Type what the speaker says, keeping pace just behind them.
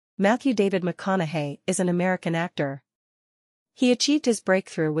Matthew David McConaughey is an American actor. He achieved his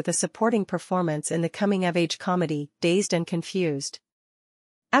breakthrough with a supporting performance in the coming-of-age comedy, Dazed and Confused.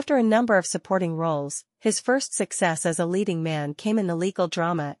 After a number of supporting roles, his first success as a leading man came in the legal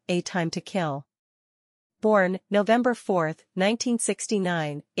drama, A Time to Kill. Born, November 4,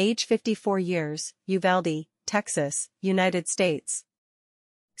 1969, age 54 years, Uvalde, Texas, United States.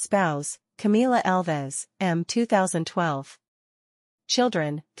 Spouse, Camila Alves, M. 2012.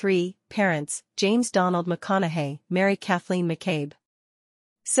 Children, 3, parents, James Donald McConaughey, Mary Kathleen McCabe.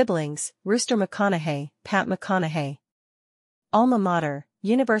 Siblings, Rooster McConaughey, Pat McConaughey. Alma mater,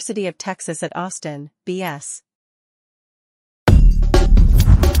 University of Texas at Austin, B.S.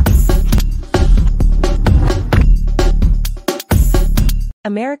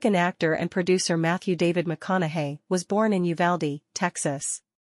 American actor and producer Matthew David McConaughey was born in Uvalde, Texas.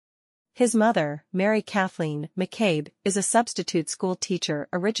 His mother, Mary Kathleen McCabe, is a substitute school teacher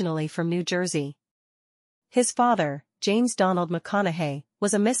originally from New Jersey. His father, James Donald McConaughey,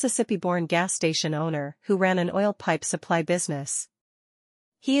 was a Mississippi-born gas station owner who ran an oil pipe supply business.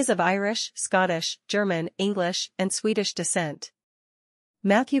 He is of Irish, Scottish, German, English, and Swedish descent.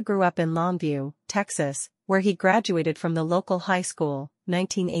 Matthew grew up in Longview, Texas, where he graduated from the local high school,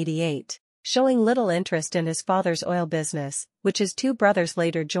 1988. Showing little interest in his father's oil business, which his two brothers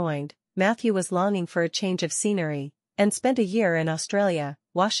later joined, Matthew was longing for a change of scenery, and spent a year in Australia,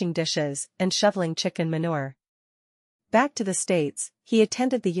 washing dishes and shoveling chicken manure. Back to the States, he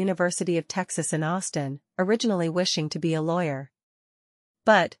attended the University of Texas in Austin, originally wishing to be a lawyer.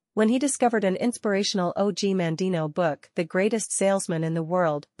 But, when he discovered an inspirational O.G. Mandino book, The Greatest Salesman in the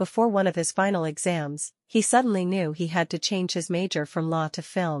World, before one of his final exams, he suddenly knew he had to change his major from law to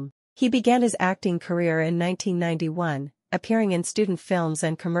film. He began his acting career in 1991, appearing in student films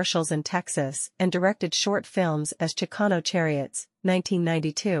and commercials in Texas, and directed short films as Chicano Chariots,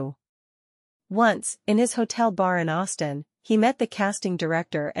 1992. Once, in his hotel bar in Austin, he met the casting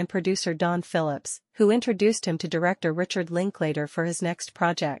director and producer Don Phillips, who introduced him to director Richard Linklater for his next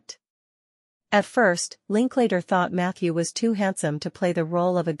project. At first, Linklater thought Matthew was too handsome to play the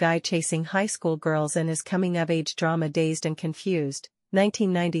role of a guy chasing high school girls in his coming-of-age drama Dazed and Confused,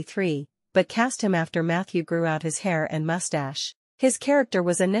 1993, but cast him after Matthew grew out his hair and mustache. His character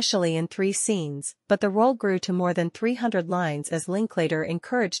was initially in 3 scenes, but the role grew to more than 300 lines as Linklater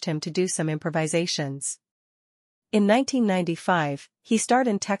encouraged him to do some improvisations. In 1995, he starred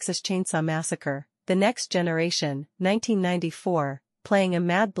in Texas Chainsaw Massacre, The Next Generation, 1994, playing a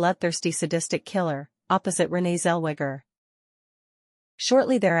mad bloodthirsty sadistic killer, opposite Renee Zellweger.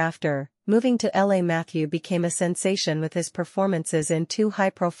 Shortly thereafter, moving to LA, Matthew became a sensation with his performances in 2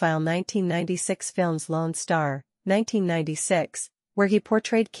 high-profile 1996 films: Lone Star, 1996, where he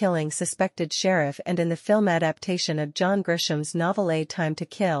portrayed killing suspected sheriff, and in the film adaptation of John Grisham's novel A Time to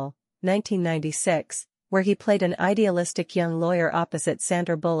Kill, 1996, where he played an idealistic young lawyer opposite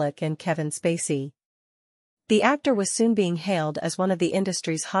Sandra Bullock and Kevin Spacey. The actor was soon being hailed as one of the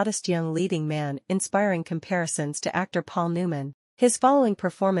industry's hottest young leading men, inspiring comparisons to actor Paul Newman. His following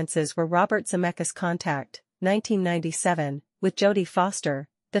performances were Robert Zemeckis' Contact, 1997, with Jodie Foster.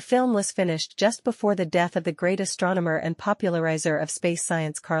 The film was finished just before the death of the great astronomer and popularizer of space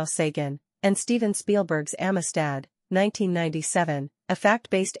science Carl Sagan, and Steven Spielberg's Amistad, 1997, a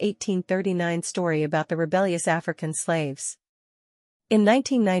fact-based 1839 story about the rebellious African slaves. In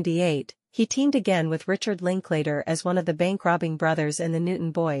 1998, he teamed again with Richard Linklater as one of the bank-robbing brothers in The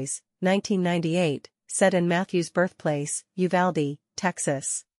Newton Boys, 1998, set in Matthew's birthplace, Uvalde,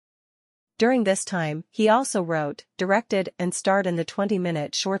 Texas. During this time, he also wrote, directed, and starred in the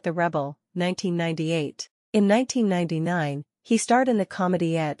 20-minute short The Rebel, 1998. In 1999, he starred in the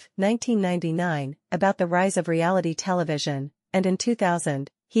comedy 1999, about the rise of reality television, and in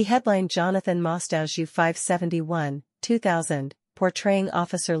 2000, he headlined Jonathan Mostow's U-571, 2000, portraying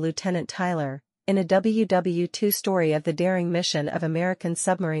Officer Lieutenant Tyler, in a WW2 story of the daring mission of American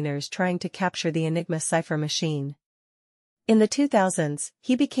submariners trying to capture the Enigma cipher machine. In the 2000s,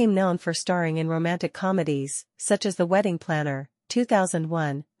 he became known for starring in romantic comedies, such as The Wedding Planner,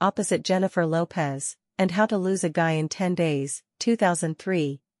 2001, opposite Jennifer Lopez, and How to Lose a Guy in 10 Days,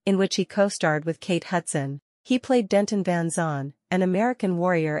 2003, in which he co-starred with Kate Hudson. He played Denton Van Zon, an American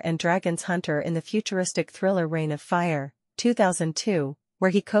warrior and dragons hunter in the futuristic thriller Reign of Fire, 2002, where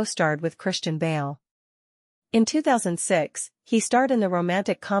he co-starred with Christian Bale. In 2006, he starred in the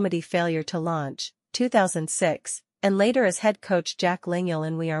romantic comedy Failure to Launch, 2006, and later as head coach Jack Lingill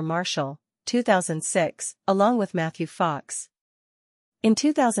in We Are Marshall, 2006, along with Matthew Fox. In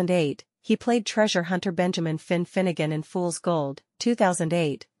 2008, he played treasure hunter Benjamin Finn Finnegan in Fool's Gold,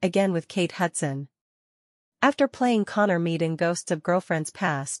 2008, again with Kate Hudson. After playing Connor Mead in Ghosts of Girlfriends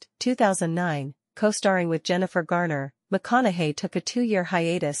Past, 2009, co-starring with Jennifer Garner, McConaughey took a 2-year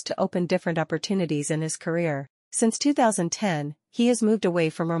hiatus to open different opportunities in his career. Since 2010, he has moved away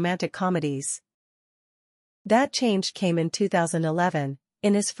from romantic comedies. That change came in 2011,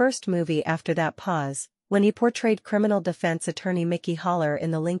 in his first movie after that pause, when he portrayed criminal defense attorney Mickey Haller in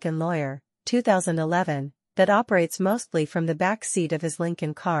The Lincoln Lawyer, 2011, that operates mostly from the back seat of his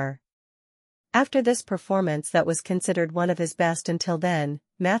Lincoln car. After this performance that was considered one of his best until then,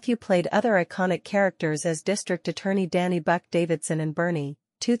 Matthew played other iconic characters as District Attorney Danny Buck Davidson in Bernie,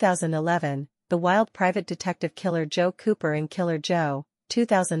 2011, the wild private detective Killer Joe Cooper in Killer Joe,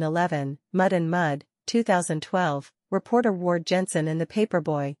 2011, Mud and Mud, 2012, reporter Ward Jensen in The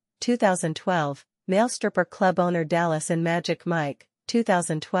Paperboy, 2012, male stripper club owner Dallas in Magic Mike,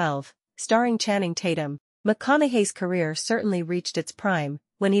 2012, starring Channing Tatum. McConaughey's career certainly reached its prime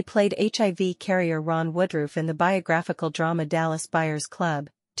when he played HIV carrier Ron Woodruff in the biographical drama Dallas Buyers Club,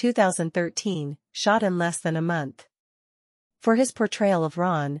 2013, shot in less than a month. For his portrayal of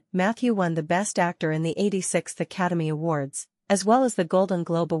Ron, Matthew won the Best Actor in the 86th Academy Awards, as well as the Golden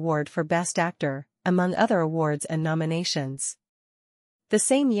Globe Award for Best Actor, among other awards and nominations. The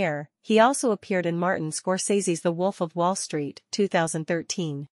same year, he also appeared in Martin Scorsese's The Wolf of Wall Street,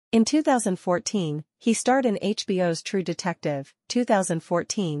 2013. In 2014, he starred in HBO's True Detective,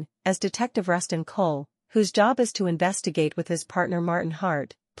 2014, as Detective Rustin Cole, whose job is to investigate with his partner Martin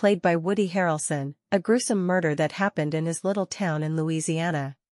Hart, played by Woody Harrelson, a gruesome murder that happened in his little town in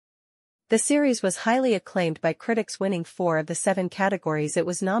Louisiana. The series was highly acclaimed by critics, winning 4 of the 7 categories it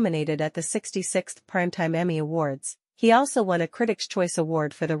was nominated at the 66th Primetime Emmy Awards. He also won a Critics' Choice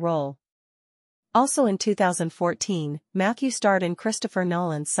Award for the role. Also in 2014, Matthew starred in Christopher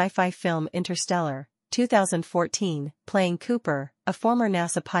Nolan's sci-fi film Interstellar, 2014, playing Cooper, a former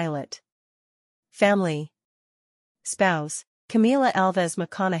NASA pilot. Family. Spouse: Camila Alves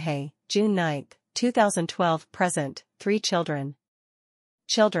McConaughey, June 9, 2012 present, 3 children.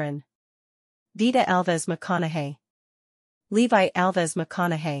 Children: Vida Alves McConaughey, Levi Alves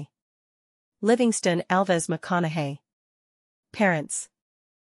McConaughey, Livingston Alves McConaughey. Parents: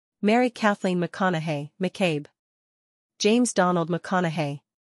 Mary Kathleen McConaughey, McCabe. James Donald McConaughey.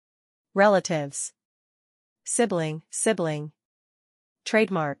 Relatives: Sibling.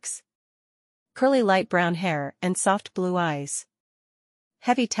 Trademarks: curly light brown hair and soft blue eyes.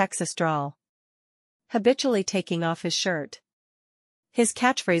 Heavy Texas drawl. Habitually taking off his shirt. His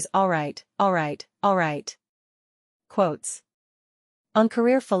catchphrase all right. Quotes. On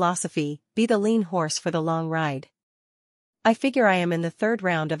career philosophy: be the lean horse for the long ride. I figure I am in the 3rd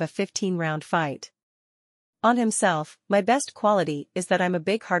round of a 15-round fight. On himself: my best quality is that I'm a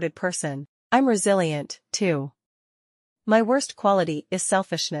big-hearted person. I'm resilient, too. My worst quality is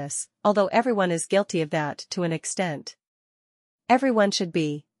selfishness, although everyone is guilty of that to an extent. Everyone should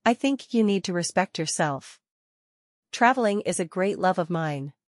be. I think you need to respect yourself. Traveling is a great love of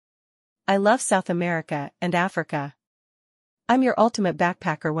mine. I love South America and Africa. I'm your ultimate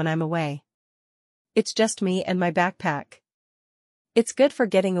backpacker when I'm away. It's just me and my backpack. It's good for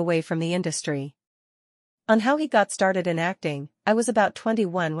getting away from the industry. On how he got started in acting: I was about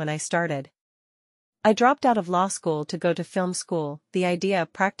 21 when I started. I dropped out of law school to go to film school. The idea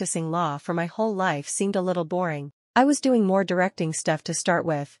of practicing law for my whole life seemed a little boring. I was doing more directing stuff to start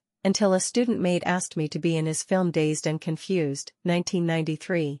with, until a student maid asked me to be in his film Dazed and Confused,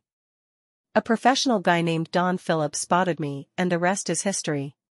 1993. A professional guy named Don Phillips spotted me, and the rest is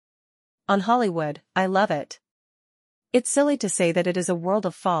history. On Hollywood, I love it. It's silly to say that it is a world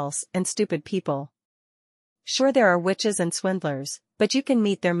of false and stupid people. Sure, there are witches and swindlers, but you can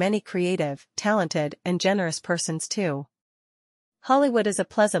meet their many creative, talented, and generous persons too. Hollywood is a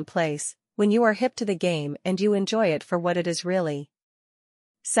pleasant place, when you are hip to the game and you enjoy it for what it is really.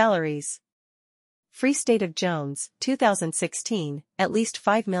 Salaries. Free State of Jones, 2016, at least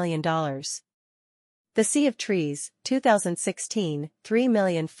 $5 million. The Sea of Trees, 2016,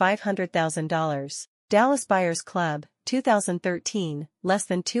 $3,500,000. Dallas Buyers Club, 2013, less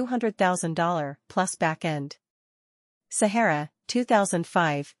than $200,000, plus back end. Sahara,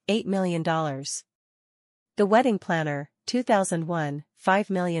 2005, $8 million. The Wedding Planner, 2001, $5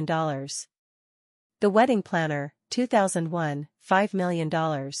 million. The Wedding Planner, 2001, $5 million.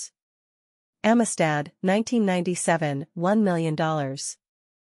 Amistad, 1997, $1 million.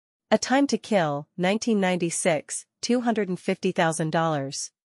 A Time to Kill, 1996,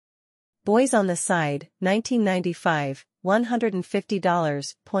 $250,000. Boys on the Side, 1995,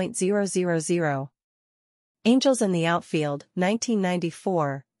 $150,000. Angels in the Outfield,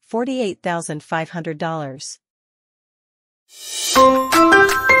 1994, $48,500.